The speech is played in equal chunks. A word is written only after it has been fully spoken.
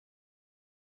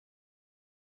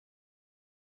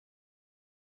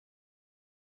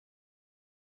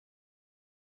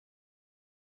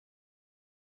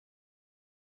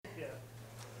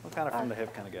I'm kind of from the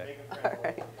hip kind of guy. All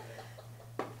right.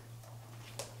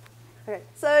 Okay.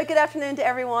 So good afternoon to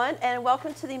everyone, and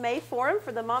welcome to the May Forum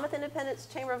for the Monmouth Independence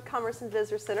Chamber of Commerce and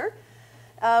Visitor Center.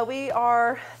 We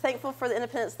are thankful for the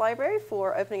Independence Library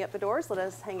for opening up the doors, let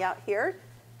us hang out here.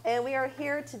 And we are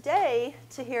here today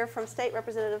to hear from State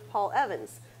Representative Paul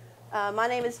Evans. My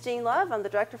name is Jean Love. I'm the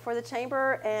director for the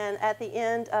Chamber, and at the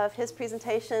end of his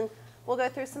presentation, we'll go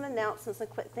through some announcements and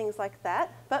quick things like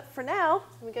that. But for now,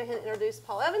 let me go ahead and introduce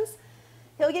Paul Evans.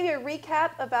 He'll give you a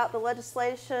recap about the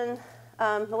legislative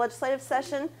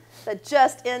session that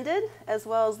just ended, as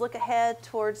well as look ahead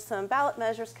towards some ballot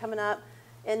measures coming up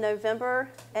in November.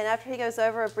 And after he goes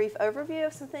over a brief overview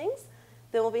of some things,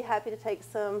 then we'll be happy to take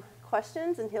some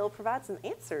questions and he'll provide some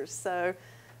answers. So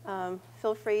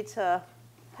feel free to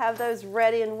have those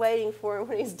ready and waiting for him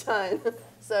when he's done.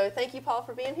 So thank you, Paul,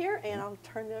 for being here, and I'll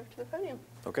turn it over to the podium.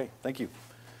 Okay, thank you.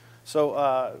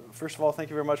 So first of all,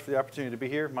 thank you very much for the opportunity to be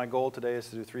here. My goal today is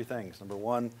to do three things. Number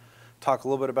one, talk a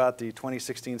little bit about the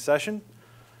 2016 session.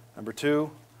 Number two,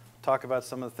 talk about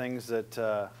some of the things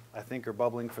that I think are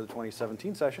bubbling for the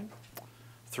 2017 session.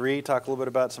 Three, talk a little bit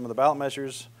about some of the ballot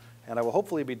measures, and I will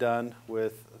hopefully be done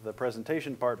with the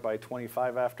presentation part by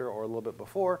 25 after or a little bit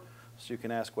before, so you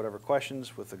can ask whatever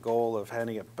questions with the goal of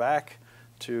handing it back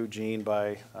to Jean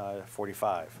by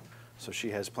 45. So she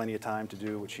has plenty of time to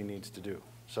do what she needs to do.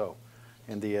 So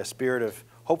in the spirit of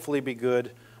hopefully be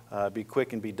good, be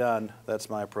quick and be done, that's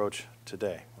my approach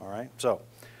today, all right? So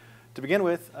to begin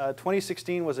with,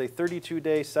 2016 was a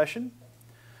 32-day session.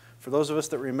 For those of us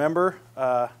that remember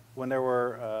when there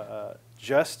were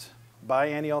just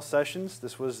biennial sessions,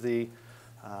 this was the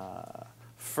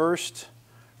first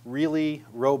really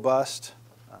robust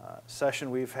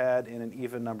session we've had in an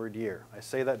even-numbered year. I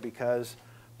say that because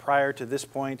prior to this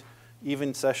point,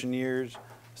 even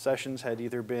sessions had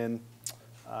either been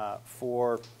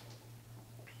for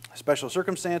special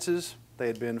circumstances, they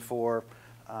had been for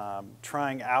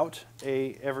trying out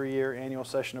a every year annual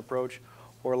session approach,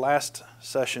 or last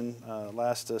session,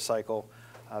 last cycle,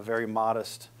 very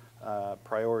modest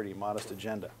priority, modest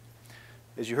agenda.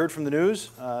 As you heard from the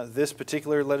news, this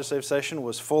particular legislative session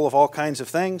was full of all kinds of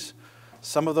things.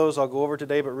 Some of those I'll go over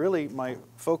today, but really my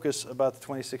focus about the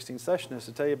 2016 session is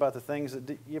to tell you about the things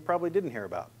that you probably didn't hear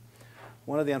about.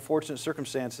 One of the unfortunate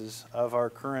circumstances of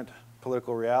our current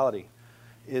political reality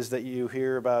is that you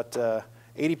hear about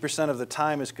 80% of the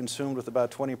time is consumed with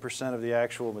about 20% of the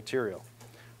actual material,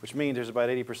 which means there's about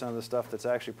 80% of the stuff that's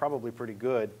actually probably pretty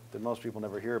good that most people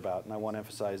never hear about, and I want to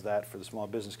emphasize that for the small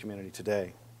business community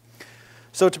today.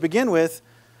 So to begin with,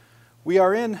 we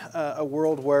are in a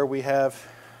world where we have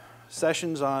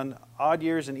sessions on odd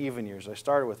years and even years. I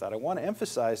started with that. I want to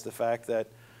emphasize the fact that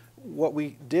what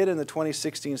we did in the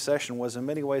 2016 session was in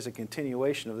many ways a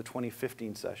continuation of the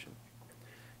 2015 session.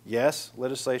 Yes,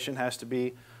 legislation has to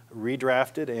be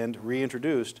redrafted and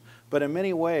reintroduced, but in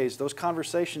many ways those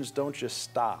conversations don't just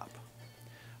stop.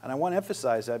 And I want to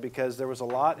emphasize that because there was a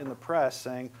lot in the press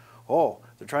saying, oh,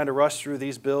 they're trying to rush through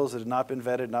these bills that have not been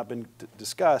vetted, not been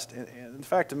discussed. And the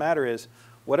fact of the matter is,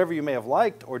 whatever you may have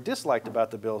liked or disliked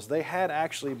about the bills, they had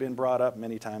actually been brought up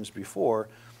many times before,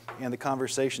 and the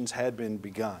conversations had been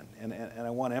begun. And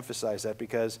I want to emphasize that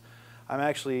because I'm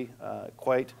actually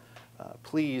quite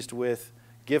pleased with,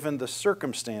 given the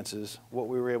circumstances, what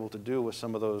we were able to do with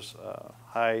some of those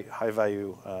high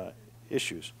value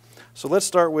issues. So let's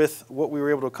start with what we were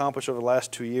able to accomplish over the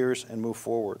last 2 years and move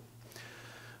forward.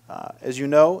 As you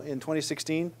know, in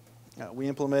 2016, we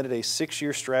implemented a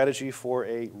 6-year strategy for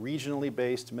a regionally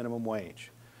based minimum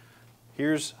wage.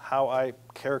 Here's how I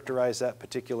characterize that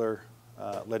particular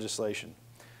legislation.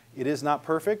 It is not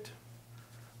perfect,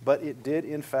 but it did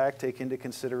in fact take into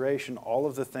consideration all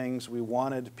of the things we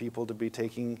wanted people to be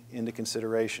taking into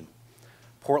consideration.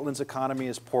 Portland's economy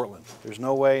is Portland. There's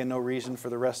no way and no reason for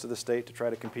the rest of the state to try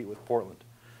to compete with Portland.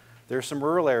 There are some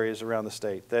rural areas around the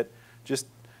state that just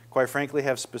quite frankly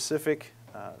have specific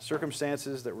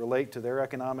circumstances that relate to their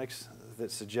economics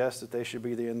that suggest that they should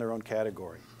be in their own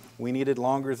category. We needed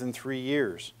longer than 3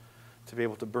 years to be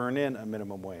able to burn in a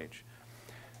minimum wage.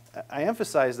 I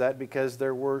emphasize that because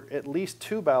there were at least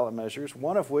 2 ballot measures,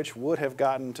 one of which would have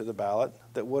gotten to the ballot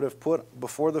that would have put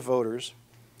before the voters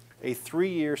a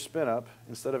 3-year spin-up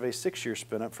instead of a 6-year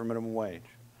spin-up for minimum wage.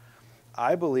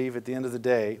 I believe at the end of the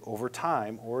day, over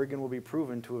time, Oregon will be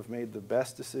proven to have made the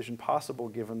best decision possible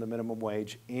given the minimum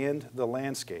wage and the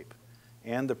landscape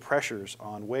and the pressures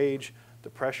on wage, the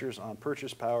pressures on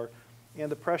purchase power, and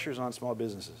the pressures on small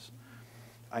businesses.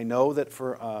 I know that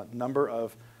for a number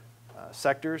of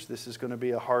sectors, this is going to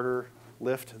be a harder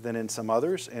lift than in some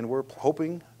others, and we're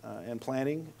hoping and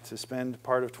planning to spend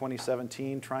part of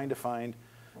 2017 trying to find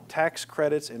tax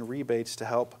credits and rebates to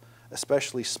help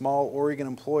especially small Oregon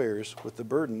employers with the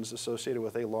burdens associated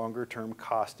with a longer-term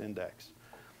cost index.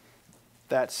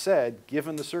 That said,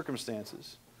 given the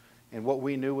circumstances and what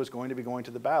we knew was going to be going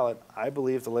to the ballot, I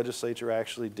believe the legislature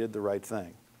actually did the right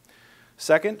thing.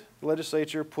 Second, the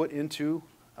legislature put into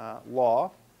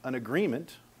law an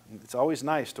agreement. It's always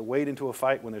nice to wade into a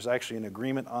fight when there's actually an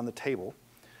agreement on the table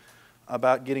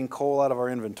about getting coal out of our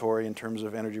inventory in terms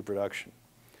of energy production.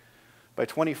 By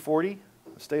 2040,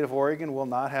 the state of Oregon will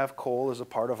not have coal as a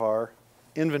part of our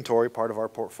inventory, part of our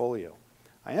portfolio.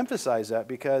 I emphasize that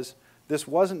because this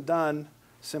wasn't done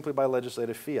simply by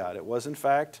legislative fiat. It was, in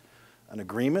fact, an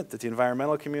agreement that the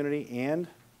environmental community and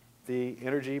the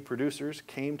energy producers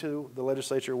came to the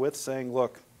legislature with, saying,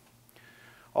 look,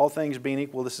 all things being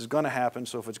equal, this is going to happen,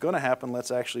 so if it's going to happen,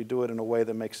 let's actually do it in a way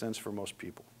that makes sense for most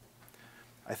people.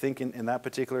 I think in that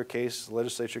particular case, the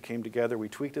legislature came together, we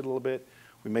tweaked it a little bit,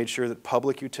 we made sure that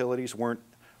public utilities weren't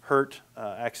hurt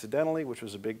accidentally, which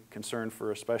was a big concern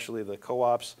for especially the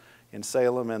co-ops in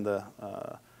Salem and the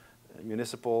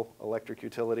municipal electric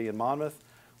utility in Monmouth.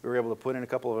 We were able to put in a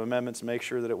couple of amendments, make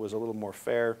sure that it was a little more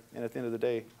fair, and at the end of the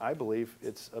day, I believe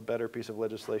it's a better piece of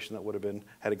legislation that would have been,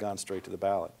 had it gone straight to the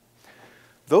ballot.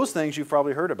 Those things you've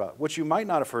probably heard about. What you might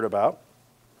not have heard about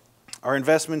are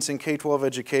investments in K-12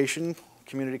 education,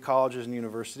 community colleges and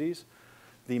universities,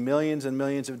 the millions and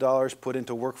millions of dollars put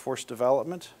into workforce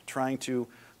development, trying to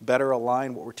better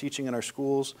align what we're teaching in our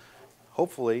schools,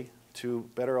 hopefully to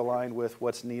better align with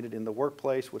what's needed in the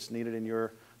workplace, what's needed in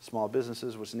your small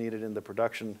businesses, what's needed in the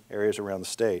production areas around the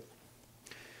state.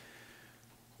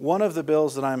 One of the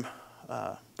bills that I'm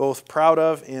both proud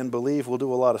of and believe will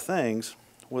do a lot of things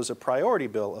was a priority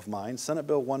bill of mine, Senate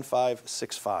Bill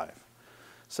 1565.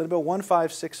 Senate Bill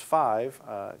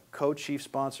 1565, co-chief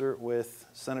sponsor with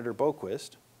Senator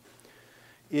Boquist,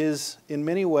 is in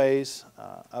many ways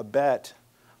a bet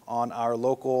on our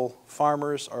local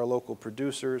farmers, our local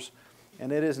producers,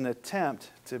 and it is an attempt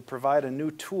to provide a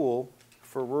new tool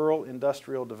for rural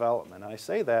industrial development. And I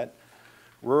say that,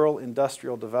 rural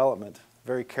industrial development,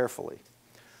 very carefully.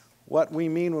 What we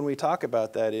mean when we talk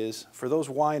about that is for those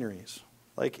wineries,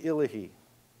 like Illahee,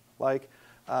 like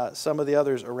some of the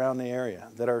others around the area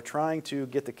that are trying to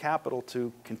get the capital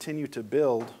to continue to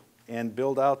build and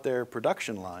build out their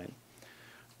production line,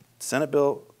 Senate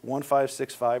Bill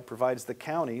 1565 provides the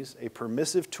counties a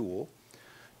permissive tool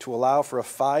to allow for a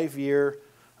 5-year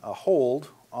hold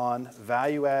on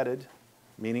value-added,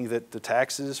 meaning that the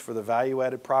taxes for the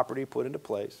value-added property put into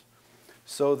place,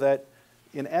 so that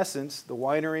in essence the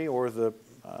winery or the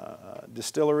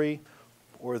distillery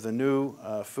or the new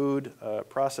food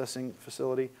processing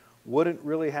facility wouldn't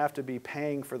really have to be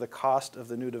paying for the cost of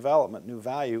the new development, new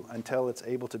value, until it's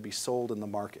able to be sold in the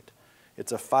market.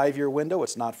 It's a 5-year window.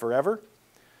 It's not forever.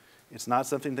 It's not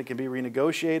something that can be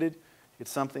renegotiated.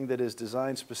 It's something that is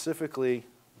designed specifically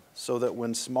so that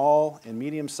when small and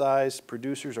medium-sized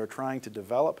producers are trying to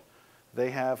develop,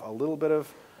 they have a little bit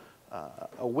of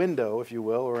a window, if you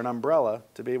will, or an umbrella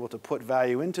to be able to put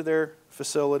value into their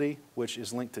facility, which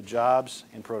is linked to jobs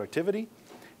and productivity,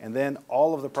 and then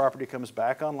all of the property comes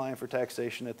back online for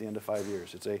taxation at the end of 5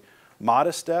 years. It's a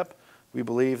modest step. We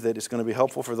believe that it's going to be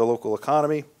helpful for the local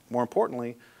economy. More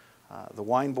importantly, the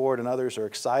Wine Board and others are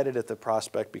excited at the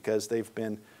prospect because they've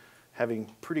been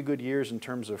having pretty good years in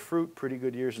terms of fruit, pretty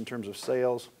good years in terms of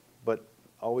sales, but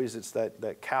always it's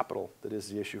that capital that is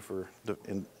the issue for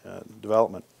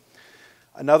development.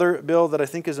 Another bill that I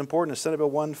think is important is Senate Bill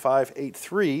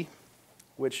 1583,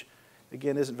 which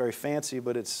again isn't very fancy,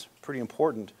 but it's pretty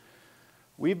important.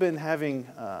 We've been having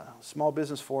small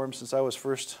business forums since I was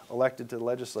first elected to the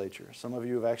legislature. Some of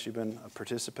you have actually been a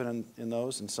participant in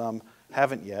those, and some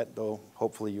haven't yet, though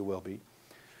hopefully you will be.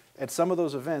 At some of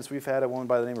those events, we've had a woman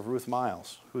by the name of Ruth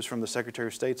Miles, who's from the Secretary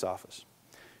of State's office.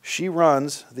 She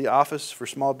runs the Office for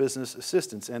Small Business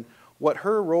Assistance, and what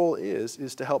her role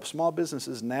is to help small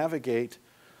businesses navigate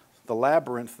the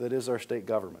labyrinth that is our state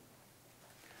government.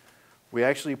 We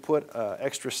actually put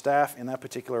extra staff in that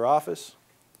particular office.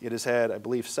 It has had, I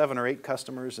believe, 7 or 8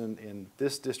 customers in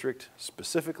this district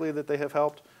specifically that they have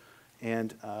helped,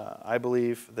 and I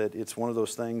believe that it's one of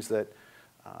those things that,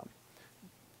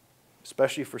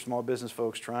 especially for small business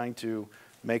folks trying to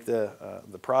make the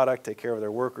product, take care of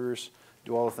their workers,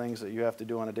 do all the things that you have to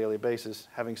do on a daily basis,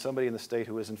 having somebody in the state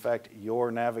who is in fact your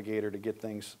navigator to get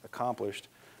things accomplished,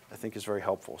 I think is very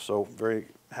helpful. So very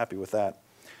happy with that.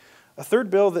 A third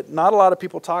bill that not a lot of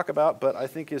people talk about, but I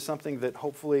think is something that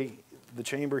hopefully the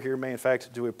chamber here may in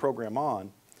fact do a program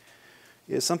on,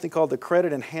 is something called the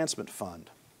Credit Enhancement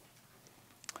Fund.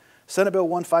 Senate Bill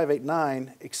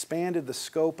 1589 expanded the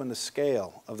scope and the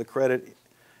scale of the Credit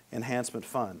Enhancement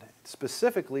Fund,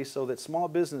 specifically so that small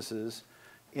businesses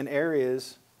in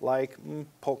areas like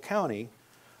Polk County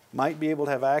might be able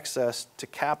to have access to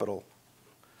capital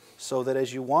so that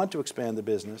as you want to expand the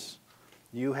business,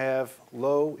 you have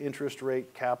low interest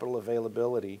rate capital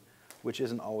availability, which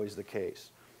isn't always the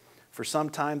case. For some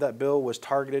time, that bill was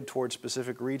targeted towards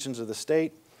specific regions of the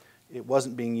state. It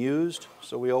wasn't being used,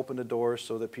 so we opened the doors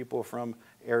so that people from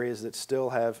areas that still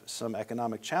have some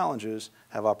economic challenges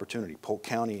have opportunity. Polk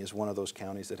County is one of those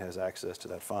counties that has access to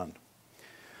that fund.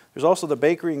 There's also the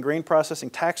bakery and grain processing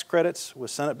tax credits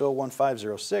with Senate Bill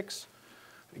 1506.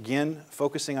 Again,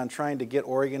 focusing on trying to get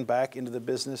Oregon back into the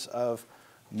business of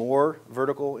more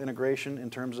vertical integration in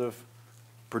terms of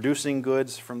producing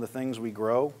goods from the things we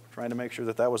grow, trying to make sure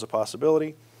that that was a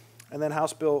possibility. And then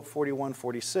House Bill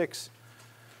 4146,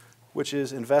 which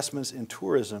is investments in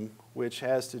tourism, which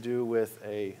has to do with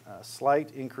a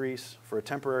slight increase for a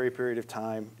temporary period of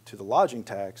time to the lodging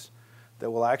tax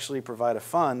that will actually provide a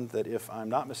fund that, if I'm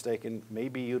not mistaken, may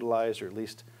be utilized, or at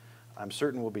least I'm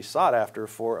certain will be sought after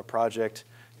for a project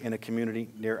in a community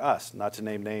near us, not to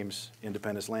name names,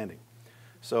 Independence Landing.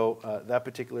 So that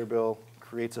particular bill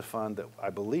creates a fund that I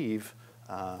believe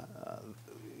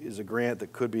is a grant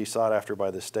that could be sought after by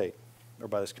this state or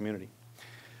by this community.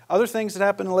 Other things that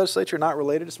happen in the legislature not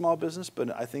related to small business,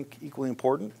 but I think equally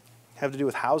important, have to do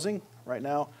with housing. Right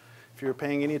now, if you're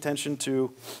paying any attention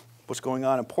to what's going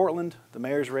on in Portland, the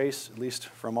mayor's race, at least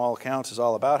from all accounts, is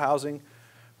all about housing.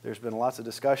 There's been lots of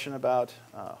discussion about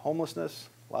homelessness,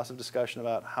 lots of discussion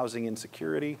about housing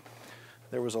insecurity.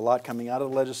 There was a lot coming out of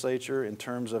the legislature in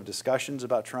terms of discussions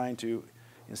about trying to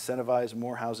incentivize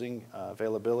more housing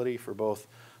availability for both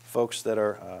folks that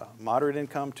are moderate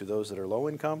income to those that are low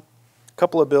income. A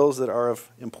couple of bills that are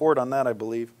of import on that, I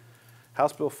believe.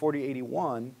 House Bill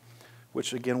 4081,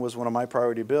 which again was one of my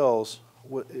priority bills,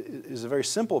 is a very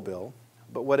simple bill,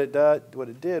 but what it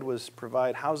did was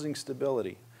provide housing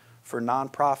stability for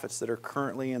nonprofits that are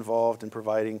currently involved in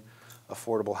providing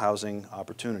affordable housing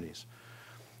opportunities.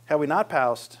 Had we not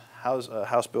passed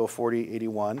House Bill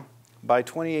 4081, by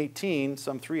 2018,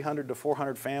 some 300 to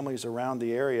 400 families around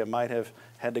the area might have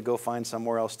had to go find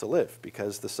somewhere else to live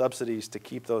because the subsidies to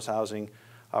keep those housing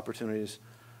opportunities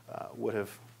would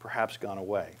have perhaps gone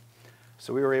away.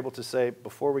 So we were able to say,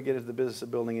 before we get into the business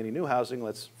of building any new housing,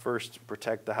 let's first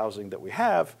protect the housing that we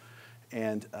have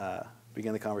and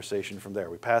begin the conversation from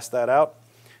there. We passed that out,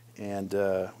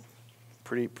 and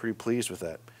pretty pleased with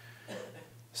that.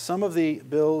 Some of the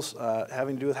bills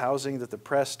having to do with housing that the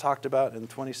press talked about in the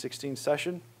 2016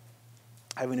 session,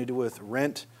 having to do with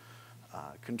rent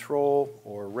control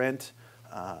or rent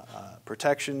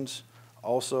protections,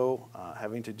 also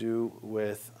having to do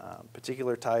with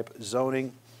particular type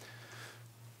zoning.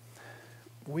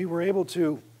 We were able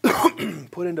to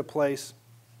put into place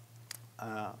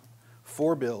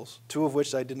 4 bills, 2 of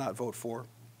which I did not vote for,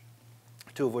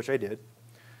 2 of which I did.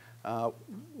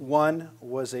 One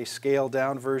was a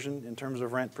scaled-down version in terms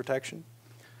of rent protection.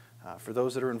 For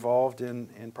those that are involved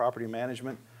in property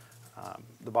management,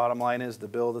 the bottom line is the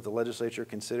bill that the legislature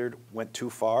considered went too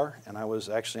far, and I was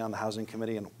actually on the Housing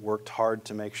Committee and worked hard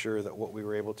to make sure that what we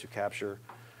were able to capture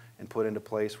and put into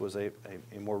place was a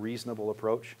more reasonable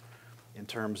approach in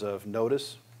terms of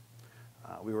notice.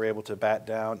 We were able to bat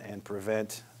down and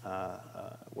prevent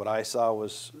what I saw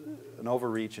was an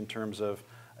overreach in terms of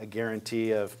a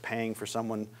guarantee of paying for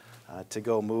someone to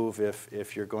go move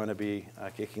if you're going to be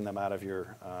kicking them out of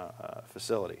your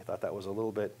facility. I thought that was a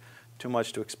little bit too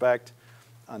much to expect.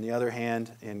 On the other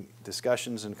hand, in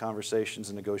discussions and conversations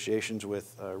and negotiations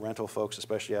with rental folks,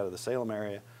 especially out of the Salem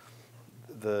area,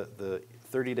 the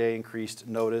 30-day increased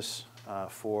notice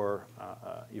for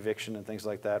eviction and things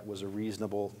like that was a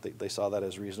reasonable, they saw that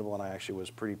as reasonable, and I actually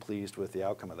was pretty pleased with the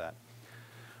outcome of that.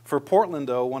 For Portland,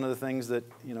 though, one of the things that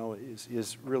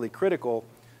is really critical,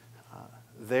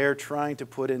 they're trying to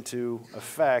put into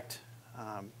effect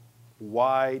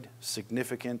wide,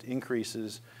 significant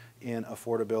increases in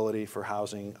affordability for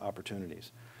housing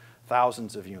opportunities,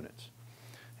 thousands of units.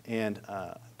 And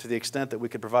to the extent that we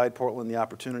could provide Portland the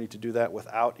opportunity to do that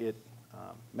without it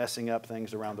messing up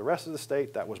things around the rest of the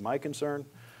state, that was my concern.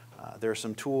 There are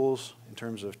some tools in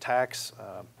terms of tax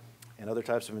and other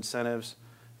types of incentives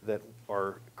that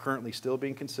are currently still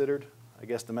being considered. I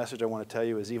guess the message I want to tell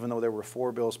you is even though there were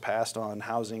 4 bills passed on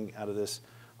housing out of this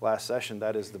last session,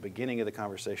 that is the beginning of the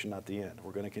conversation, not the end.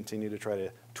 We're going to continue to try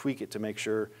to tweak it to make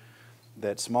sure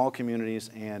that small communities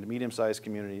and medium-sized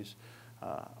communities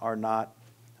are not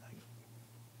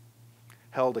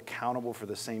held accountable for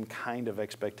the same kind of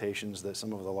expectations that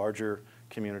some of the larger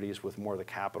communities with more of the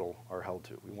capital are held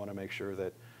to. We want to make sure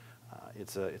that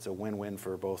it's a win-win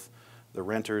for both the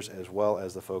renters as well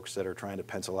as the folks that are trying to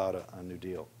pencil out a new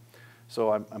deal.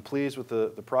 So I'm pleased with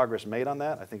the progress made on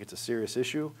that. I think it's a serious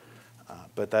issue,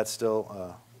 but that's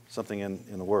still something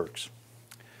in the works.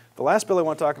 The last bill I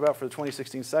want to talk about for the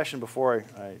 2016 session before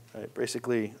I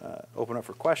basically open up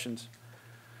for questions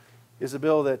is a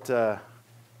bill that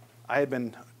I had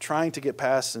been trying to get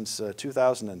passed since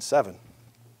 2007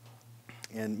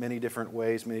 in many different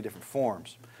ways, many different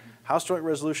forms. House Joint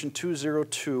Resolution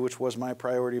 202, which was my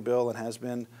priority bill and has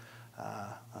been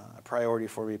a priority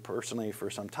for me personally for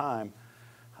some time,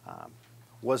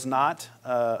 was not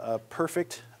a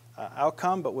perfect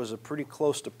outcome, but was a pretty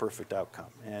close to perfect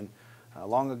outcome. And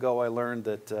long ago I learned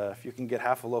that if you can get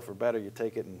half a loaf or better, you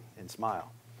take it and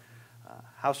smile.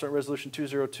 House Joint Resolution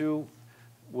 202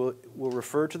 will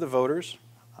refer to the voters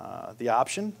the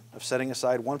option of setting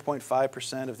aside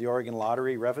 1.5% of the Oregon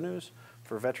Lottery revenues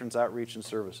for veterans outreach and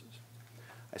services.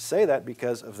 I say that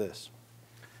because of this.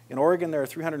 In Oregon, there are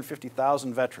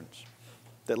 350,000 veterans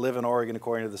that live in Oregon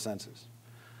according to the census.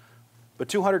 But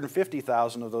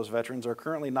 250,000 of those veterans are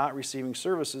currently not receiving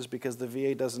services because the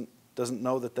VA doesn't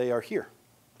know that they are here.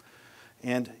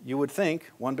 And you would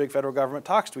think one big federal government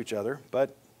talks to each other,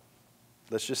 but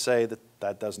let's just say that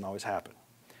that doesn't always happen.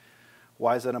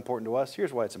 Why is that important to us?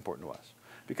 Here's why it's important to us.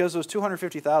 Because those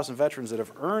 250,000 veterans that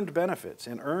have earned benefits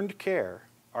and earned care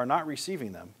are not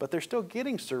receiving them, but they're still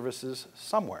getting services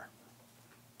somewhere.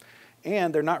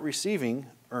 And they're not receiving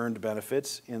earned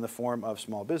benefits in the form of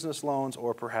small business loans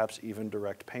or perhaps even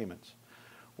direct payments.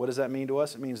 What does that mean to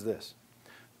us? It means this.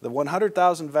 The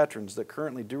 100,000 veterans that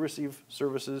currently do receive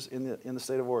services in the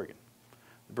state of Oregon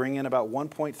bring in about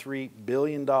 $1.3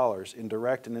 billion in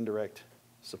direct and indirect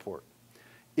support.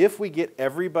 If we get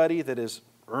everybody that has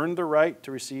earned the right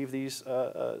to receive these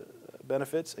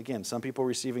benefits, again, some people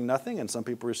receiving nothing and some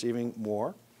people receiving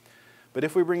more, but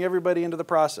if we bring everybody into the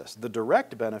process, the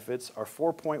direct benefits are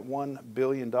 $4.1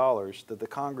 billion that the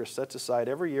Congress sets aside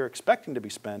every year expecting to be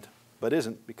spent, but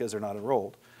isn't because they're not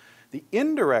enrolled. The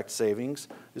indirect savings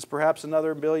is perhaps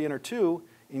another billion or two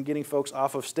in getting folks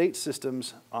off of state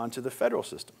systems onto the federal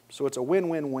system. So it's a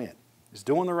win-win-win. It's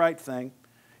doing the right thing,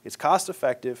 it's cost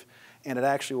effective, and it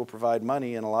actually will provide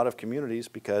money in a lot of communities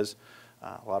because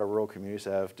a lot of rural communities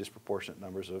have disproportionate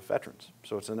numbers of veterans.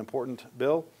 So it's an important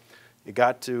bill. It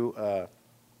went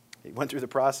through the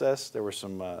process. There were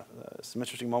some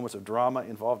interesting moments of drama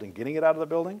involved in getting it out of the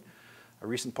building. A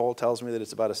recent poll tells me that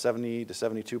it's about a 70 to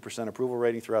 72% approval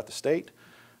rating throughout the state.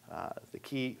 The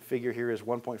key figure here is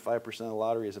 1.5% of the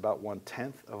lottery is about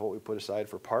 1/10 of what we put aside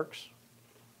for parks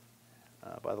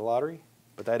by the lottery.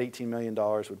 But that $18 million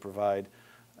would provide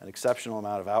an exceptional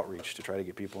amount of outreach to try to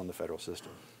get people in the federal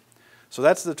system. So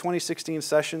that's the 2016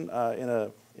 session in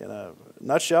a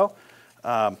nutshell.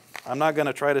 I'm not going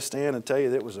to try to stand and tell you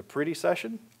that it was a pretty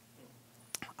session.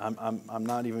 I'm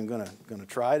not even going to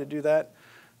try to do that.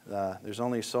 There's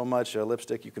only so much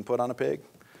lipstick you can put on a pig.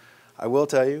 I will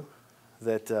tell you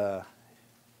that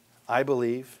I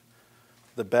believe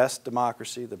the best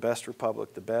democracy, the best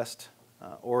republic, the best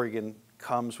Oregon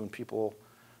comes when people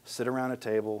sit around a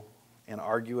table and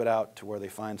argue it out to where they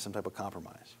find some type of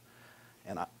compromise.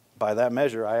 And by that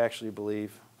measure, I actually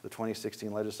believe the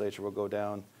 2016 legislature will go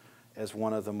down as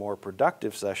one of the more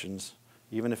productive sessions,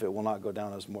 even if it will not go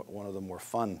down as one of the more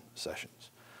fun sessions.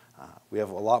 We have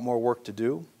a lot more work to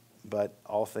do, but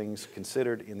all things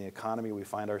considered, in the economy we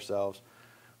find ourselves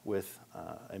with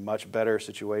a much better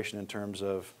situation in terms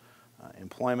of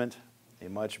employment, a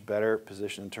much better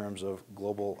position in terms of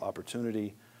global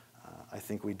opportunity. I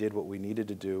think we did what we needed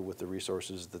to do with the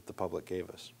resources that the public gave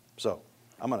us. So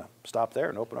I'm going to stop there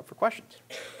and open up for questions.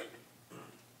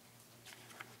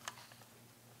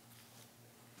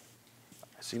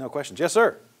 I see no questions. Yes,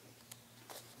 sir.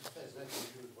 This has nothing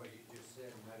to do with what you just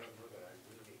said, and I don't know that I'm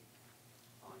really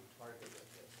on target with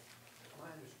this.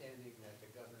 My understanding that the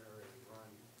governor and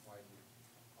Ron Wyden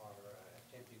are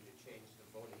attempting to change the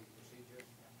voting procedure.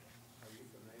 Are you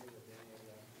familiar with any of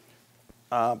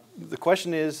that? The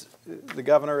question is, the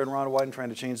governor and Ron Wyden trying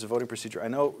to change the voting procedure. I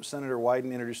know Senator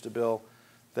Wyden introduced a bill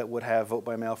that would have vote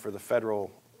by mail for the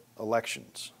federal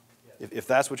elections. Yes. If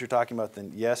that's what you're talking about,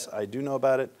 then yes, I do know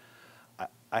about it.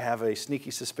 I have a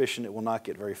sneaky suspicion it will not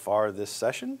get very far this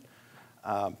session,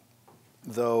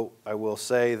 though I will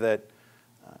say that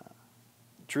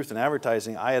truth in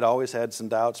advertising, I had always had some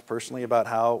doubts personally about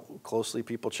how closely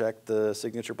people checked the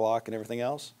signature block and everything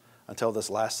else until this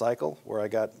last cycle where I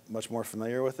got much more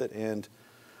familiar with it, and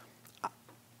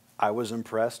I was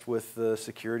impressed with the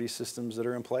security systems that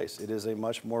are in place. It is a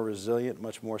much more resilient,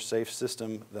 much more safe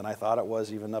system than I thought it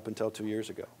was even up until 2 years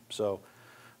ago. So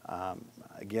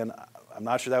again, I'm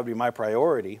not sure that would be my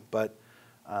priority, but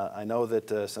I know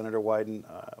that Senator Wyden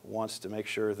wants to make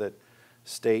sure that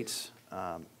states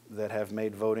that have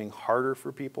made voting harder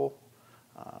for people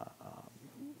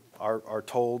are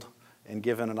told and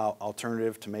given an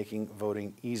alternative to making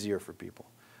voting easier for people.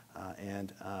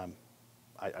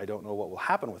 I don't know what will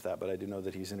happen with that, but I do know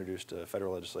that he's introduced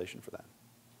federal legislation for that.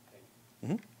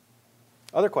 Mm-hmm.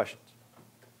 Other questions?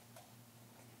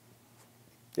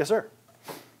 Yes, sir.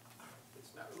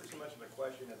 It's not really so much of a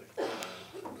question as a comment.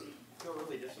 I feel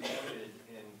really disappointed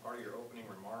in part of your opening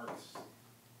remarks,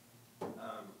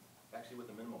 actually with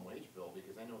the minimum wage bill,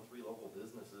 because I know 3 local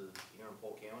businesses here in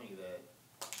Polk County that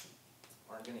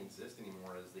aren't going to exist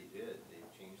anymore as they did.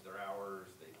 They've changed their hours,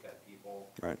 they've cut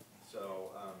people. Right.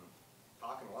 So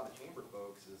talking to a lot of chamber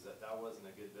folks is that wasn't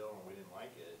a good bill and we didn't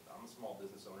like it. I'm a small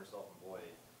business owner,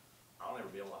 self-employed. I'll never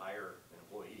be able to hire an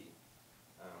employee.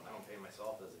 I don't pay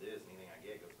myself as it is. Anything I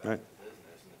get goes back to the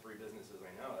business. And the 3 businesses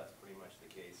I know, that's pretty much the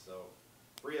case. So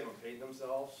 3 of them paid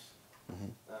themselves,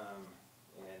 and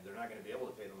they're not going to be able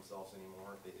to pay themselves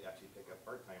anymore if they actually pick up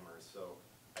part-timers. So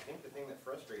I think the thing that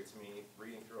frustrates me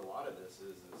reading through a lot of this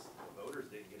is the voters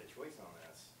didn't get a choice on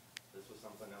this. This was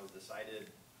something that was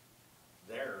decided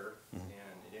there,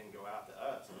 and it didn't go out to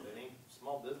us. And I think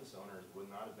small business owners would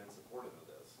not have been supportive of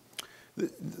this.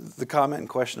 The comment and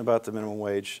question about the minimum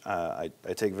wage, I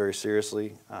take very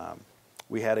seriously.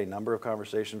 We had a number of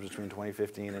conversations between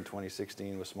 2015 and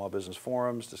 2016 with small business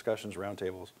forums, discussions,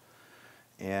 roundtables,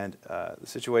 and the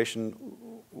situation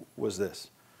was this.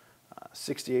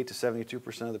 68 to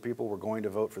 72% of the people were going to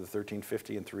vote for the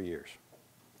 1350 in 3 years.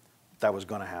 That was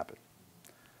going to happen.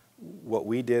 What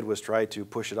we did was try to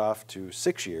push it off to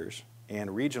 6 years and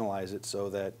regionalize it so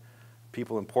that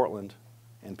people in Portland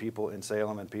and people in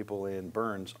Salem and people in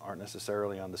Burns aren't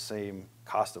necessarily on the same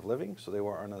cost of living, so they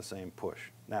aren't on the same push.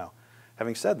 Now,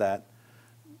 having said that,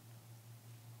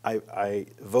 I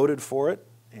voted for it,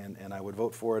 and I would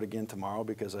vote for it again tomorrow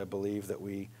because I believe that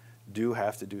we do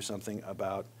have to do something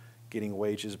about getting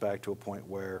wages back to a point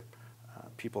where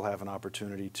people have an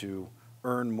opportunity to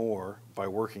earn more by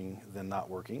working than not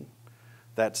working.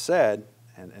 That said,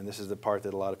 and this is the part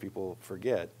that a lot of people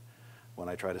forget when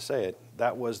I try to say it,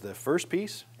 that was the first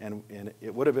piece, and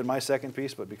it would have been my second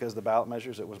piece, but because of the ballot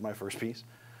measures, it was my first piece.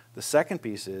 The second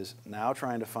piece is now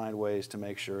trying to find ways to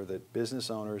make sure that business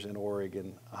owners in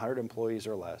Oregon, 100 employees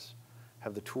or less,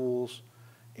 have the tools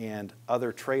and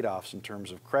other trade-offs in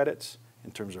terms of credits,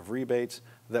 in terms of rebates,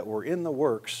 that were in the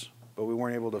works, but we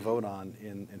weren't able to vote on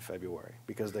in February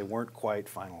because they weren't quite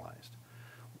finalized.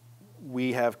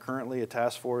 We have currently a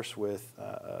task force with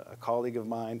a colleague of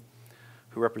mine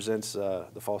who represents the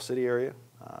Falls City area.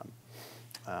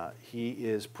 He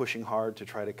is pushing hard to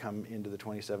try to come into the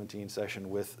 2017 session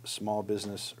with small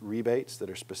business rebates that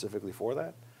are specifically for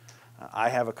that. I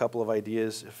have a couple of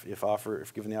ideas, if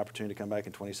given the opportunity to come back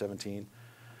in 2017,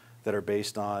 that are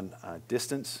based on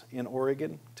distance in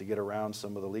Oregon to get around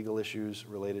some of the legal issues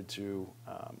related to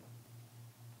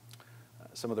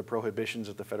some of the prohibitions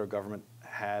that the federal government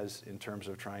has in terms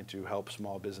of trying to help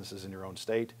small businesses in your own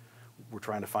state. We're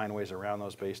trying to find ways around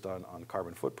those based on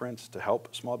carbon footprints to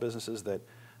help small businesses that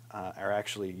are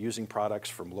actually using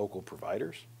products from local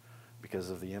providers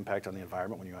because of the impact on the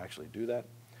environment when you actually do that.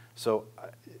 So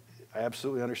I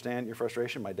absolutely understand your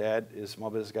frustration. My dad is a small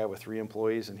business guy with 3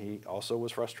 employees, and he also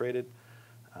was frustrated.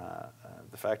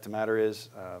 The fact of the matter is,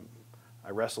 I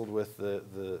wrestled with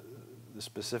the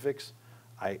specifics.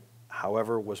 I,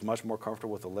 however, was much more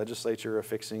comfortable with the legislature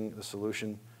affixing the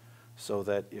solution so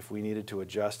that if we needed to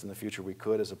adjust in the future, we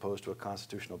could, as opposed to a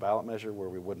constitutional ballot measure where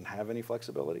we wouldn't have any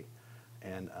flexibility.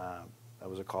 And that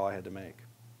was a call I had to make.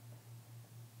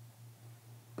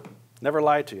 Never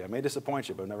lied to you. I may disappoint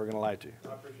you, but I'm never going to lie to you.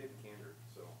 I appreciate the candor.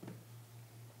 So.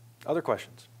 Other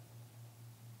questions?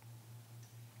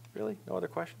 Really? No other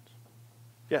questions?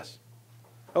 Yes.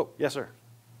 Oh, yes, sir.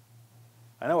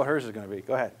 I know what hers is going to be.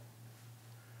 Go ahead.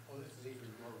 Well, this is even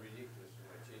more ridiculous than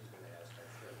what Jane's going to ask, I'm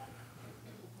sure.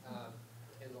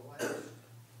 In the last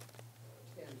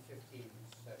 10, 15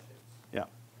 sessions, Yeah.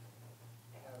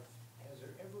 has there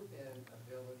ever been a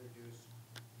bill introduced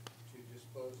to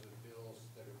dispose of bills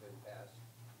that have been passed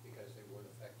because they weren't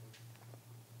effective?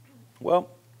 Well,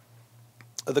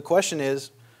 the question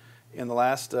is, in the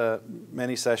last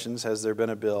many sessions, has there been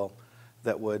a bill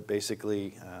that would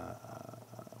basically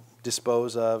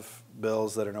dispose of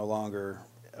bills that are no longer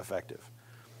effective?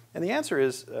 And the answer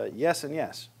is yes and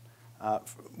yes.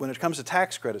 When it comes to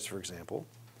tax credits, for example,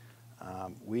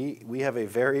 we have a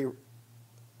very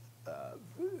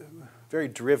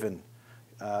driven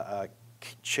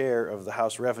chair of the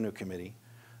House Revenue Committee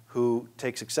who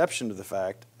takes exception to the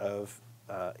fact of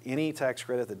any tax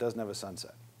credit that doesn't have a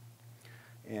sunset.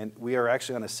 And we are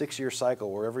actually on a 6-year cycle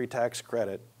where every tax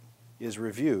credit is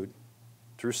reviewed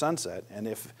through sunset. And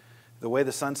if the way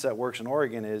the sunset works in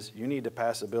Oregon is you need to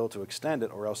pass a bill to extend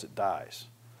it or else it dies.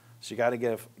 So you got to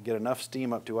get enough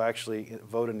steam up to actually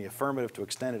vote in the affirmative to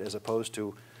extend it as opposed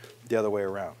to the other way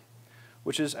around,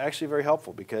 which is actually very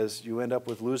helpful because you end up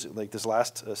with losing, like this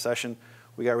last session,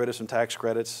 we got rid of some tax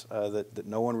credits that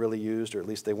no one really used, or at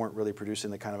least they weren't really producing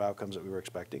the kind of outcomes that we were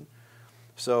expecting.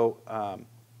 So,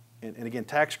 and again,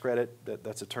 tax credit,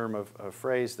 that's a term of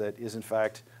phrase that is in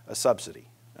fact a subsidy.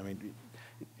 I mean,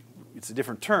 it's a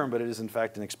different term, but it is in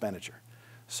fact an expenditure.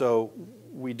 So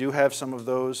we do have some of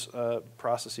those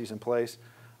processes in place.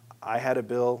 I had a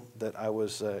bill that I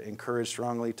was encouraged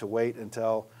strongly to wait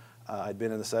until I'd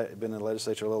been in the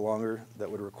legislature a little longer that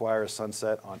would require a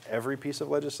sunset on every piece of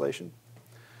legislation,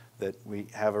 that we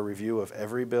have a review of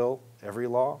every bill, every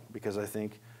law, because I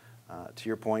think, to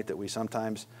your point, that we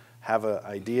sometimes have an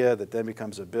idea that then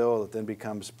becomes a bill, that then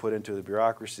becomes put into the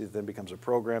bureaucracy, that then becomes a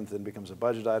program, that then becomes a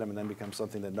budget item, and then becomes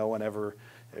something that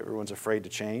everyone's afraid to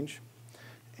change.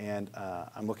 And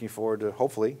I'm looking forward to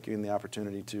hopefully giving the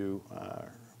opportunity to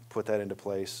put that into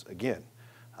place again.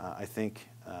 I think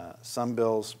some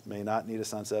bills may not need a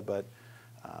sunset, but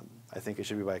I think it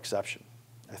should be by exception.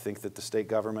 I think that the state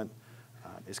government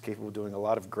is capable of doing a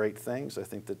lot of great things. I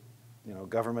think that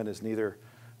government is neither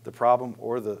the problem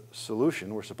or the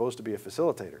solution. We're supposed to be a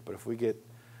facilitator, but if we get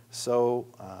so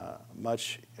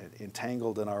much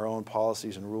entangled in our own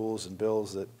policies and rules and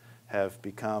bills that have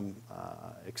become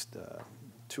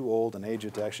too old and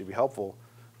aged to actually be helpful,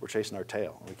 we're chasing our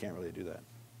tail. We can't really do that.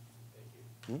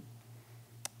 Thank you.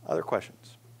 Other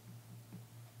questions?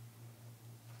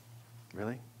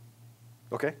 Really?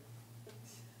 Okay.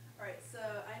 All right, so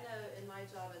I know in my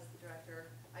job as the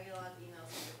director, I get a lot of emails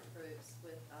from different groups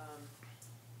with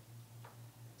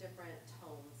different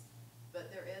tones,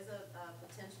 but there is a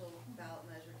potential ballot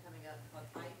measure coming up called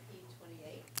IP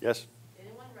 28. Yes.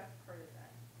 Anyone heard of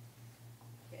that?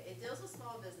 Okay, it deals with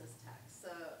small business tax. So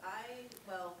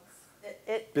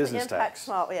it business impacts tax.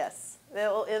 small, yes, it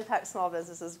will impact small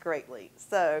businesses greatly.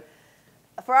 So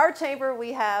for our chamber,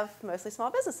 we have mostly small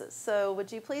businesses. So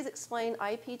would you please explain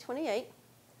IP 28,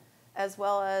 as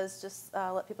well as just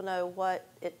let people know what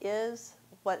it is,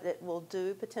 what it will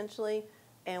do potentially,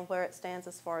 and where it stands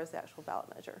as far as the actual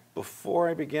ballot measure? Before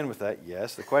I begin with that,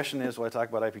 yes, the question is, will I talk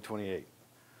about IP 28?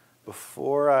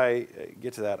 Before I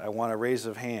get to that, I want a raise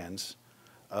of hands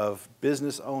of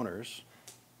business owners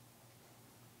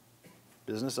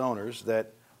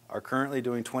that are currently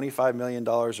doing $25 million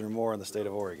or more in the state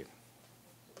of Oregon.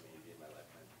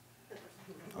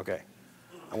 Okay.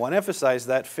 I want to emphasize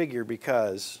that figure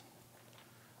because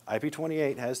IP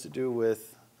 28 has to do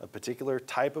with a particular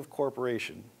type of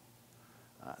corporation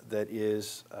that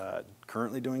is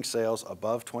currently doing sales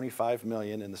above $25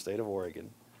 million in the state of Oregon.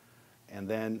 And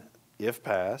then, if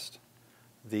passed,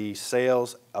 the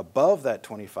sales above that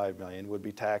 $25 million would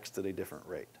be taxed at a different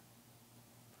rate.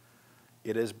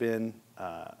 It has been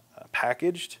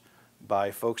packaged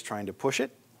by folks trying to push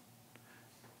it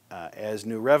as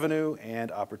new revenue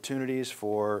and opportunities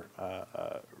for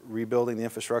rebuilding the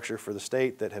infrastructure for the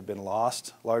state that have been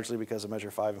lost largely because of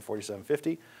Measure 5 and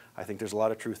 4750. I think there's a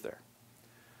lot of truth there.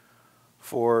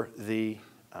 For the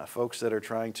folks that are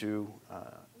trying to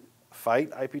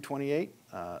fight IP 28,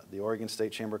 the Oregon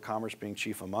State Chamber of Commerce being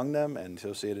chief among them, and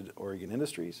Associated Oregon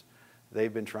Industries,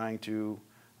 they've been trying to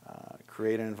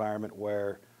create an environment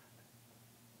where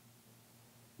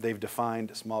they've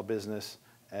defined small business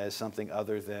as something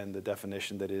other than the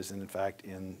definition that is in fact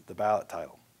in the ballot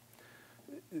title.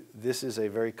 This is a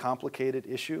very complicated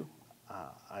issue.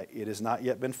 It has not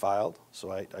yet been filed,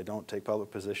 so I don't take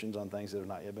public positions on things that have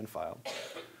not yet been filed.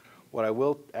 What I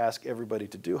will ask everybody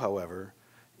to do, however,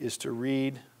 is to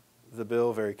read the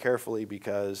bill very carefully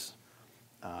because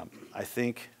I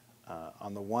think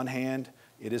on the one hand,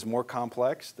 it is more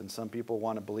complex than some people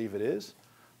want to believe it is.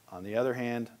 On the other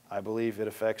hand, I believe it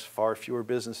affects far fewer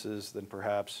businesses than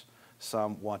perhaps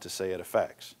some want to say it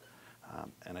affects.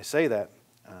 And I say that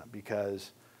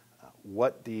because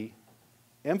what the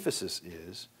emphasis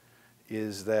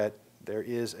is that there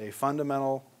is a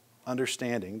fundamental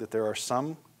understanding that there are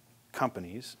some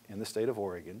companies in the state of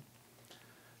Oregon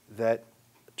that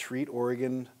treat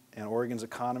Oregon and Oregon's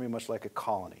economy much like a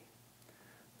colony.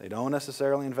 They don't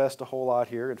necessarily invest a whole lot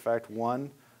here. In fact,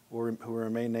 one who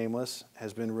remain nameless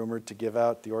has been rumored to give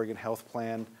out the Oregon Health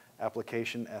Plan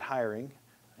application at hiring,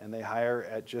 and they hire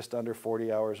at just under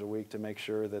 40 hours a week to make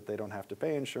sure that they don't have to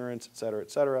pay insurance, et cetera, et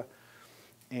cetera.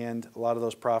 And a lot of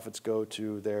those profits go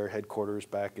to their headquarters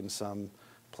back in some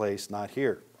place not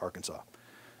here, Arkansas.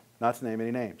 Not to name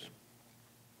any names.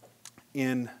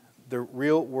 In the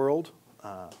real world,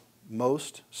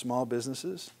 most small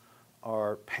businesses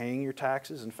are paying your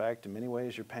taxes. In fact, in many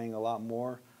ways, you're paying a lot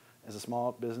more as a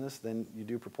small business than you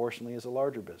do proportionally as a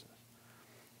larger business.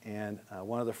 And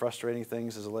one of the frustrating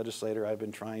things as a legislator I've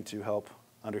been trying to help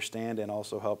understand and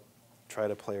also help try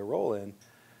to play a role in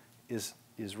is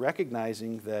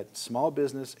recognizing that small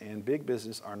business and big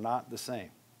business are not the same.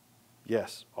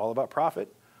 Yes, all about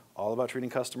profit, all about treating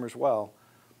customers well,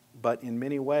 but in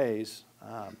many ways,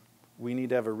 we need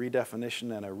to have a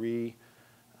redefinition and a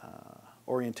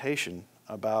orientation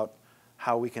about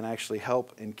how we can actually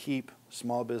help and keep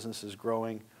small businesses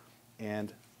growing,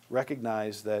 and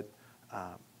recognize that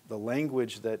the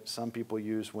language that some people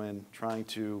use when trying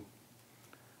to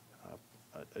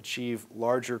achieve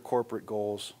larger corporate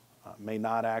goals may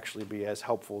not actually be as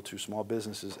helpful to small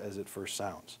businesses as it first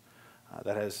sounds.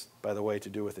 That has, by the way, to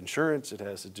do with insurance, it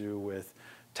has to do with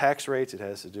tax rates, it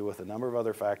has to do with a number of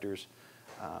other factors,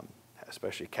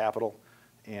 especially capital.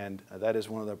 And that is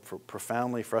one of the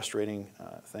profoundly frustrating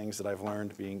things that I've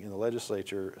learned being in the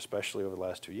legislature, especially over the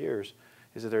last 2 years,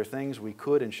 is that there are things we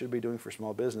could and should be doing for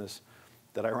small business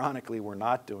that ironically we're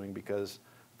not doing, because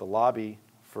the lobby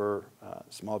for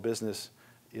small business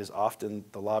is often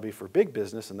the lobby for big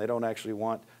business, and they don't actually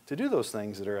want to do those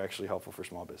things that are actually helpful for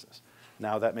small business.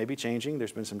 Now that may be changing.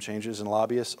 There's been some changes in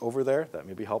lobbyists over there that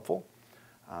may be helpful.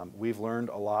 We've learned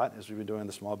a lot as we've been doing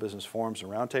the small business forums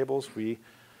and roundtables.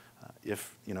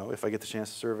 If I get the chance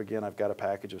to serve again, I've got a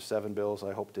package of 7 bills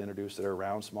I hope to introduce that are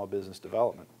around small business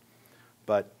development.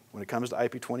 But when it comes to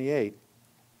IP 28,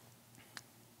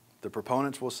 the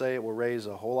proponents will say it will raise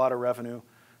a whole lot of revenue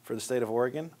for the state of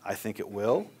Oregon. I think it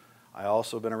will. I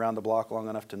also have been around the block long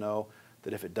enough to know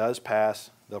that if it does pass,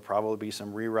 there'll probably be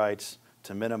some rewrites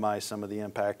to minimize some of the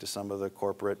impact to some of the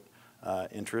corporate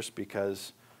interests,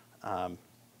 because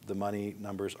the money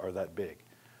numbers are that big.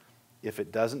 If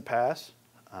it doesn't pass,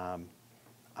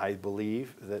 I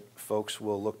believe that folks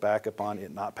will look back upon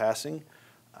it not passing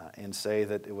and say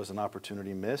that it was an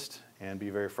opportunity missed, and be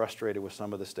very frustrated with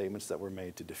some of the statements that were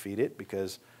made to defeat it,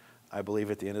 because I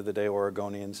believe at the end of the day,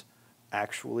 Oregonians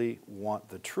actually want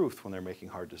the truth when they're making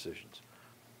hard decisions.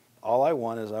 All I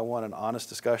want is an honest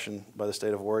discussion by the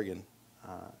state of Oregon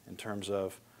in terms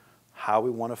of how we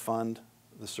want to fund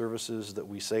the services that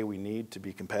we say we need to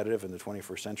be competitive in the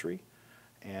 21st century,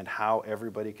 and how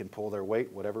everybody can pull their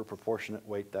weight, whatever proportionate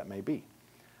weight that may be.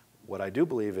 What I do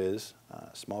believe is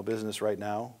small business right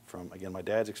now, from, again, my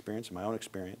dad's experience and my own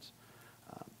experience,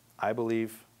 I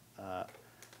believe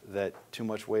that too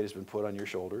much weight has been put on your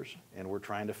shoulders, and we're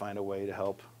trying to find a way to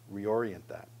help reorient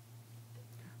that.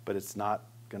 But it's not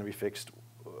going to be fixed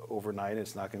overnight, and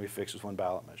it's not going to be fixed with one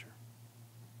ballot measure.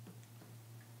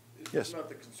 Yes? Is not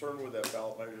the concern with that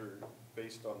ballot measure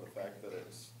based on the fact that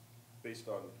it's based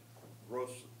on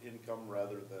gross income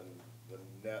rather than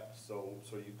net? So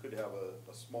you could have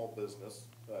a small business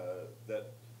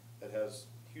that has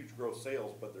huge gross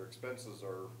sales, but their expenses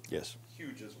are Yes.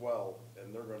 huge as well,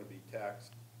 and they're going to be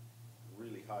taxed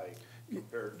really high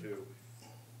compared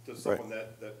to someone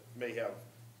that may have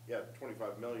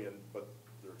 25 million, but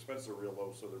their expenses are real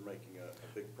low, so they're making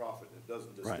a big profit. It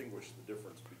doesn't distinguish the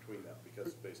difference between that because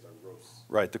it's based on gross.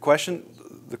 Right. The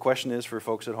question is for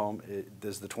folks at home: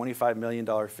 does the $25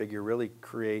 million figure really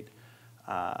create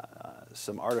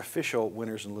some artificial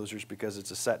winners and losers because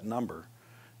it's a set number,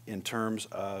 in terms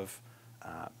of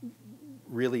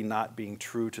really not being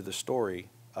true to the story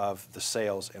of the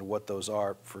sales and what those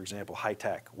are? For example, high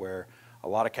tech, where a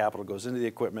lot of capital goes into the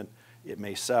equipment. It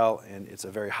may sell, and it's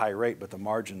a very high rate, but the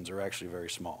margins are actually very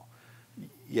small.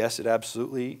 Yes, it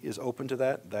absolutely is open to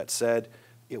that. That said,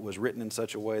 it was written in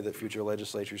such a way that future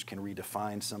legislatures can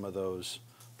redefine some of those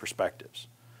perspectives.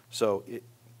 So,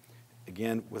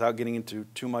 again, without getting into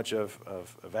too much of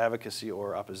advocacy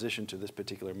or opposition to this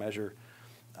particular measure,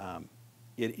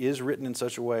 it is written in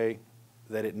such a way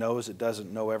that it knows it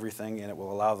doesn't know everything, and it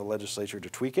will allow the legislature to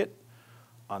tweak it.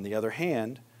 On the other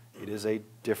hand, it is a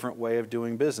different way of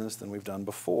doing business than we've done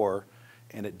before,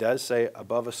 and it does say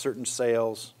above a certain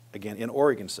sales, again, in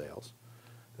Oregon sales,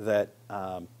 that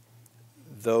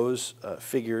those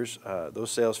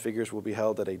sales figures will be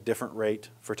held at a different rate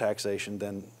for taxation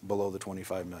than below the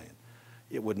 25 million.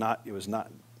 It was not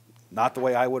the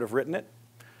way I would have written it.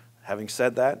 Having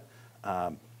said that,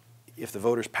 if the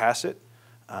voters pass it,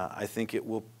 I think it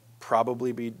will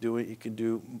probably it can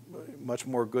do much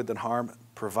more good than harm,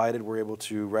 provided we're able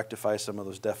to rectify some of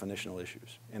those definitional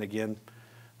issues. And again,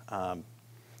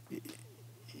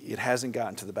 it hasn't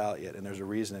gotten to the ballot yet, and there's a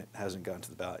reason it hasn't gotten to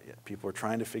the ballot yet. People are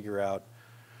trying to figure out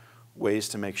ways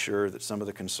to make sure that some of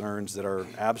the concerns that are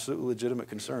absolutely legitimate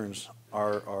concerns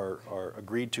are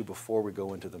agreed to before we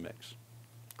go into the mix.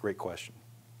 great question.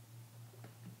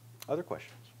 Other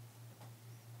questions?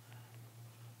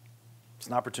 It's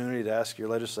an opportunity to ask your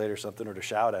legislator something or to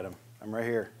shout at him. I'm right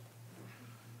here.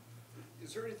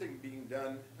 Is there anything being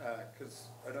done, because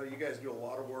I know you guys do a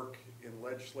lot of work in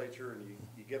legislature and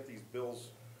you get these bills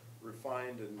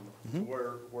refined and to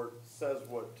where it says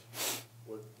what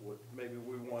maybe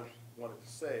we want it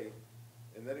to say,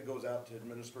 and then it goes out to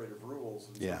administrative rules,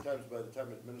 and Yeah. sometimes by the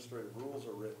time administrative rules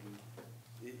are written,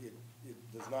 it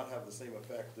does not have the same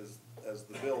effect as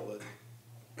the bill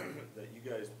that you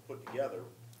guys put together.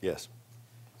 Yes.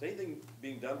 Is anything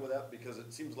being done with that? Because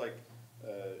it seems like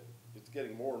it's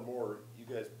getting more and more, you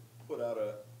guys put out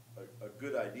a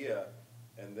good idea,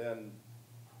 and then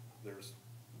there's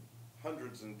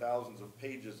hundreds and thousands of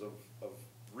pages of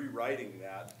rewriting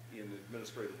that in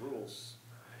administrative rules.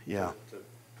 Yeah. To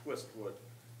twist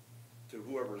to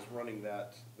whoever's running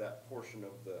that portion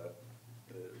of the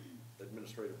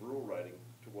administrative rule writing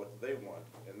to what they want,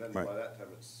 and then Right. by that time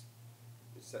it's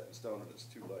set in stone and it's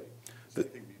too late. Is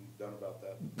anything being done about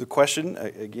that? The question,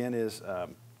 again, is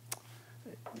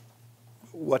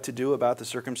what to do about the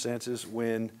circumstances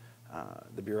when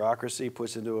the bureaucracy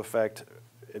puts into effect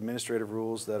administrative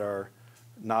rules that are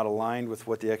not aligned with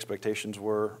what the expectations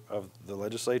were of the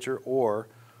legislature, or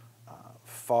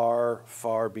far,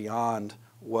 far beyond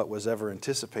what was ever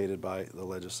anticipated by the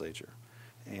legislature.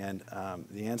 And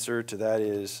the answer to that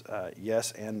is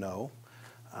yes and no.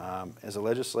 As a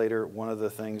legislator, one of the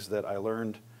things that I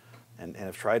learned and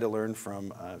have tried to learn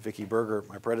from Vicki Berger,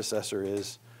 my predecessor,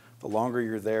 is the longer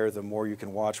you're there, the more you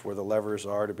can watch where the levers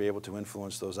are to be able to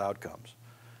influence those outcomes.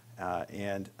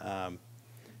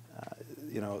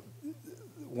 You know,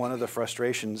 one of the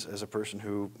frustrations as a person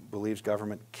who believes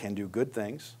government can do good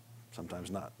things,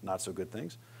 sometimes not so good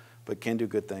things, but can do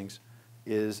good things,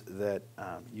 is that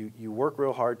you work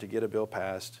real hard to get a bill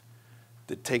passed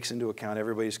that takes into account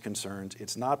everybody's concerns.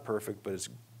 It's not perfect, but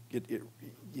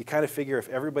you kind of figure if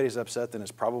everybody's upset, then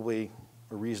it's probably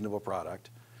a reasonable product.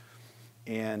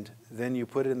 And then you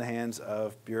put it in the hands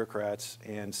of bureaucrats,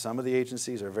 and some of the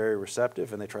agencies are very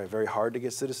receptive and they try very hard to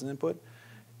get citizen input,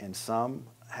 and some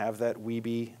have that we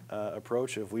be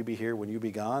approach of we be here when you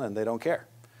be gone, and they don't care.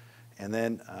 And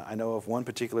then I know of one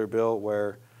particular bill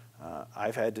where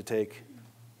I've had to take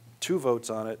 2 votes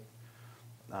on it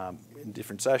in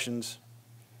different sessions,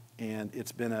 and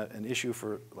it's been an issue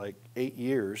for like 8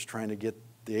 years trying to get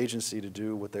the agency to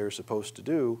do what they're supposed to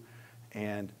do,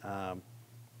 and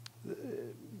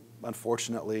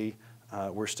unfortunately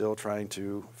we're still trying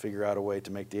to figure out a way to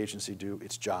make the agency do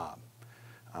its job.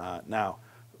 Now,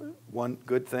 one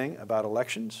good thing about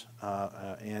elections,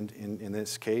 and in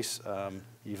this case,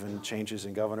 even changes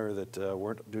in governor that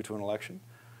weren't due to an election,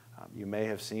 you may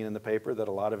have seen in the paper that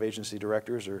a lot of agency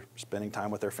directors are spending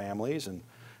time with their families and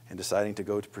deciding to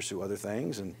go to pursue other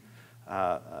things. And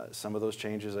some of those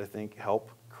changes, I think,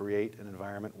 help create an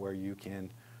environment where you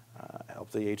can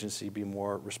help the agency be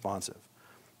more responsive.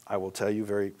 I will tell you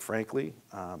very frankly,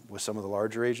 with some of the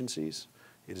larger agencies,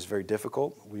 it is very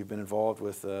difficult. We've been involved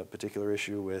with a particular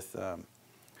issue with,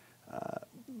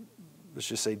 let's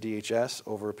just say DHS,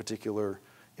 over a particular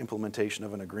implementation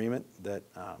of an agreement that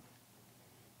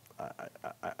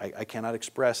I cannot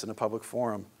express in a public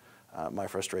forum my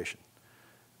frustration.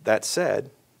 That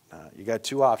said, you got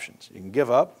 2 options. You can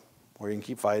give up, or you can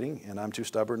keep fighting, and I'm too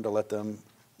stubborn to let them,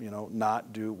 you know,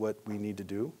 not do what we need to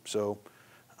do. So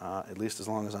at least as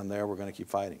long as I'm there, we're going to keep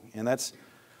fighting. And that's,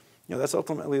 you know, that's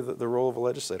ultimately the role of a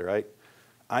legislator.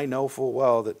 I know full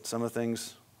well that some of the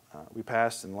things we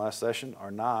passed in the last session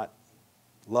are not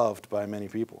loved by many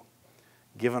people.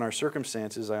 Given our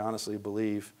circumstances, I honestly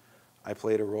believe I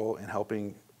played a role in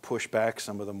helping push back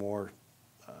some of the more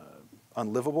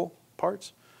unlivable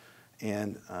parts.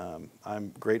 And I'm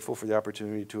grateful for the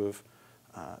opportunity to have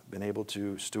been able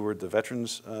to steward the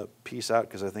veterans piece out,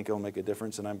 because I think it'll make a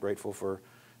difference, and I'm grateful for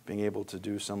being able to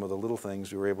do some of the little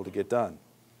things we were able to get done.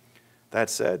 That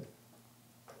said,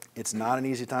 it's not an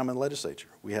easy time in the legislature.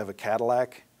 We have a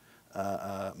Cadillac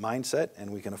mindset,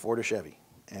 and we can afford a Chevy.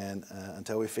 And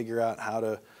until we figure out how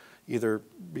to either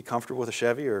be comfortable with a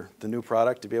Chevy or the new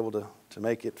product to be able to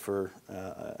make it for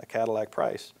a Cadillac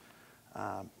price,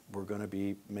 we're going to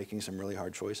be making some really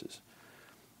hard choices.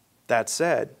 That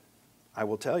said, I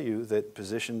will tell you that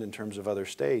positioned in terms of other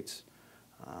states,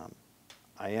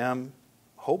 I am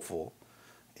hopeful,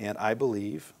 and I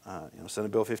believe, you know, Senate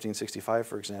Bill 1565,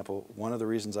 for example, one of the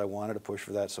reasons I wanted to push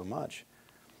for that so much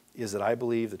is that I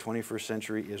believe the 21st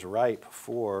century is ripe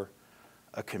for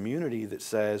a community that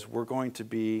says we're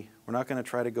not going to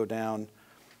try to go down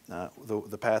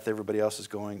the path everybody else is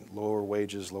going, lower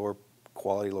wages, lower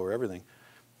quality, lower everything.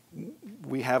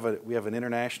 we have an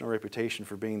international reputation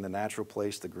for being the natural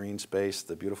place, the green space,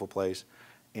 the beautiful place,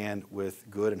 and with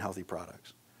good and healthy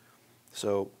products.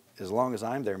 So as long as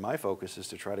I'm there, my focus is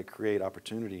to try to create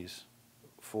opportunities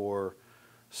for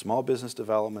small business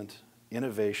development,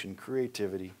 innovation,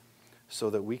 creativity, so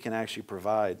that we can actually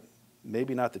provide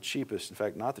maybe not the cheapest, in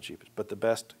fact not the cheapest, but the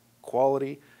best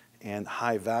quality and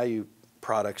high value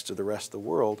products to the rest of the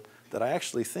world that I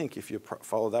actually think if you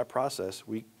follow that process,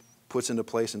 puts into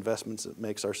place investments that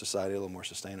makes our society a little more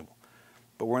sustainable.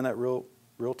 But we're in that real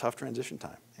tough transition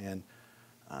time. And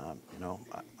you know,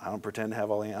 I don't pretend to have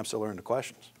all the answers. I'm still learning the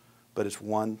questions. But it's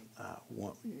one,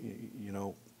 you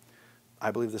know, I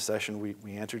believe this session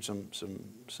we answered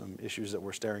some issues that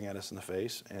were staring at us in the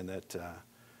face, and that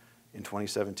in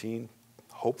 2017,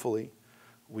 hopefully,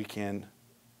 we can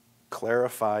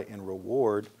clarify and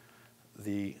reward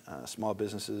the small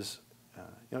businesses.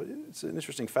 You know, it's an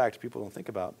interesting fact people don't think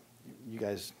about. You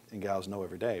guys and gals know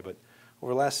every day, but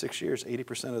over the last 6 years,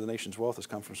 80% of the nation's wealth has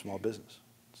come from small business.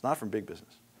 It's not from big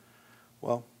business.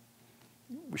 Well,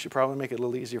 we should probably make it a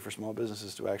little easier for small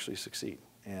businesses to actually succeed.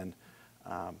 And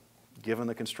given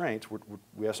the constraints,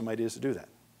 we have some ideas to do that.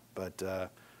 But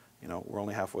you know, we're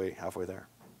only halfway there.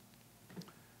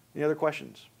 Any other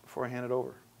questions before I hand it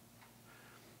over?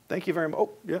 Thank you very much.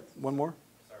 Oh, yeah, one more.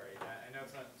 Sorry, I know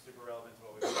it's not super relevant to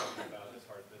what we've been talking about as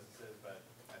far as businesses, but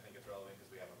I think it's relevant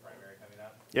because we have a primary coming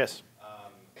up. Yes.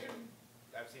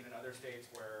 I've seen in other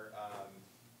states where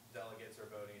delegates are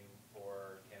voting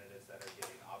for candidates that are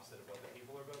getting opposite of what the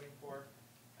people are voting for.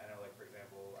 I know, like, for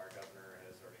example, our governor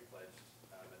has already pledged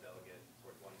a delegate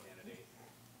towards one candidate.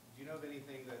 Do you know of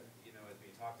anything that, you know, is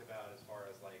being talked about as far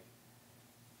as, like,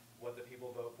 what the people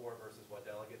vote for versus what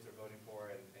delegates are voting for,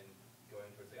 and going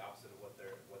towards the opposite of what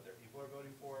their people are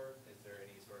voting for? Is there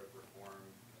any sort of reform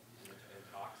in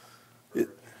talks for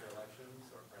future elections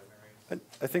or primaries?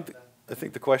 I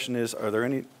think the question is, are there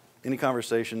any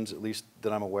conversations, at least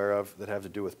that I'm aware of, that have to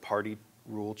do with party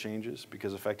rule changes?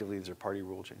 Because effectively these are party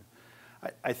rule changes.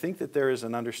 I think that there is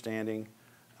an understanding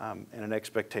and an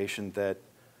expectation that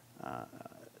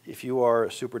if you are a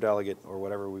superdelegate, or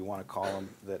whatever we want to call them,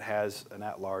 that has an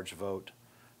at-large vote,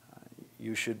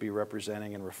 you should be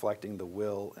representing and reflecting the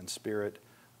will and spirit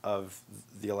of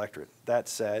the electorate. That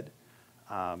said,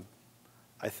 I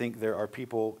think there are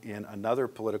people in another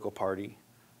political party,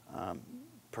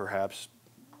 perhaps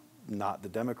not the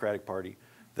Democratic Party,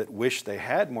 that wish they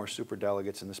had more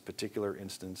superdelegates in this particular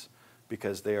instance,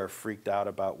 because they are freaked out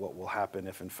about what will happen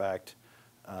if, in fact,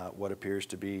 what appears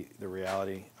to be the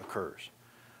reality occurs.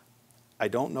 I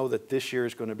don't know that this year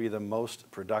is going to be the most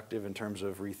productive in terms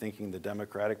of rethinking the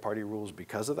Democratic Party rules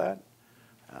because of that.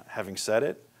 Having said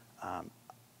it,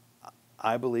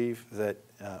 I believe that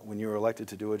when you're elected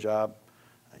to do a job,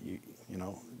 you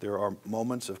know, there are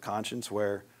moments of conscience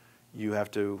where you have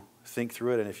to think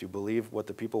through it, and if you believe what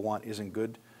the people want isn't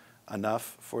good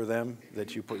enough for them,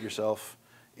 that you put yourself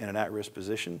in an at-risk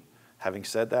position. Having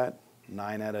said that,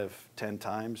 9 out of 10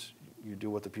 times you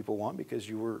do what the people want because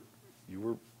you were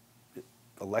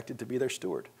elected to be their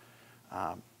steward.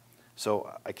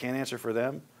 So I can't answer for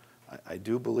them. I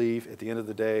do believe at the end of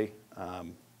the day,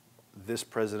 this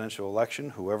presidential election,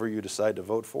 whoever you decide to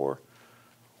vote for,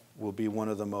 will be one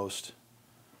of the most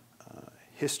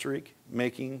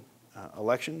history-making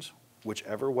elections,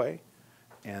 whichever way,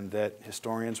 and that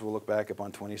historians will look back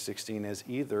upon 2016 as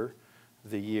either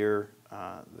the year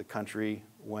the country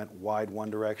went wide one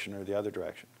direction or the other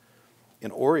direction. In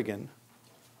Oregon,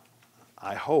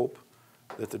 I hope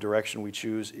that the direction we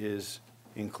choose is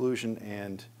inclusion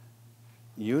and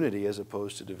unity as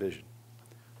opposed to division.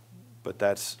 But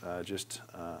that's just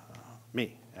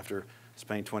me. After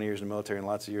spending 20 years in the military and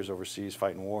lots of years overseas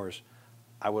fighting wars,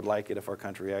 I would like it if our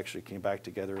country actually came back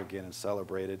together again and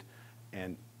celebrated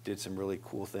and did some really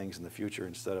cool things in the future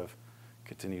instead of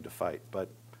continue to fight. But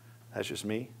that's just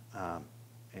me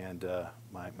and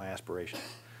my aspiration.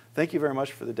 Thank you very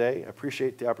much for the day. I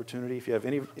appreciate the opportunity. If you have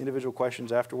any individual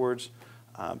questions afterwards,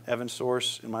 Evan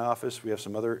Source in my office. We have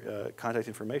some other contact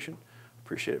information.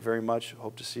 Appreciate it very much.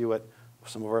 Hope to see you at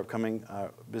some of our upcoming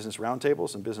business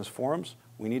roundtables and business forums.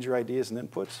 We need your ideas and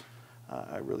inputs.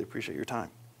 I really appreciate your time.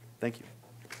 Thank you.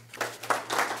 Thank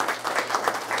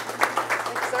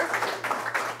you, sir.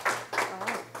 All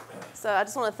right. So I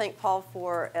just want to thank Paul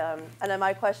for, I know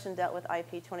my question dealt with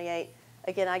IP28.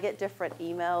 Again, I get different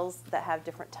emails that have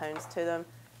different tones to them.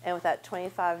 And with that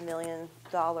 $25 million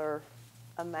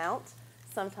amount,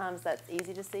 sometimes that's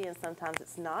easy to see and sometimes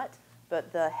it's not.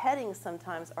 But the headings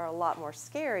sometimes are a lot more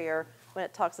scarier when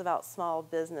it talks about small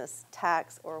business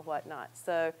tax or whatnot.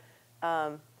 So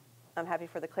I'm happy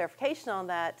for the clarification on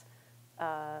that.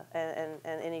 and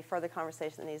any further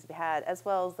conversation that needs to be had, as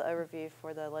well as the overview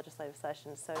for the legislative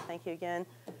session. So thank you again,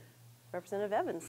 Representative Evans.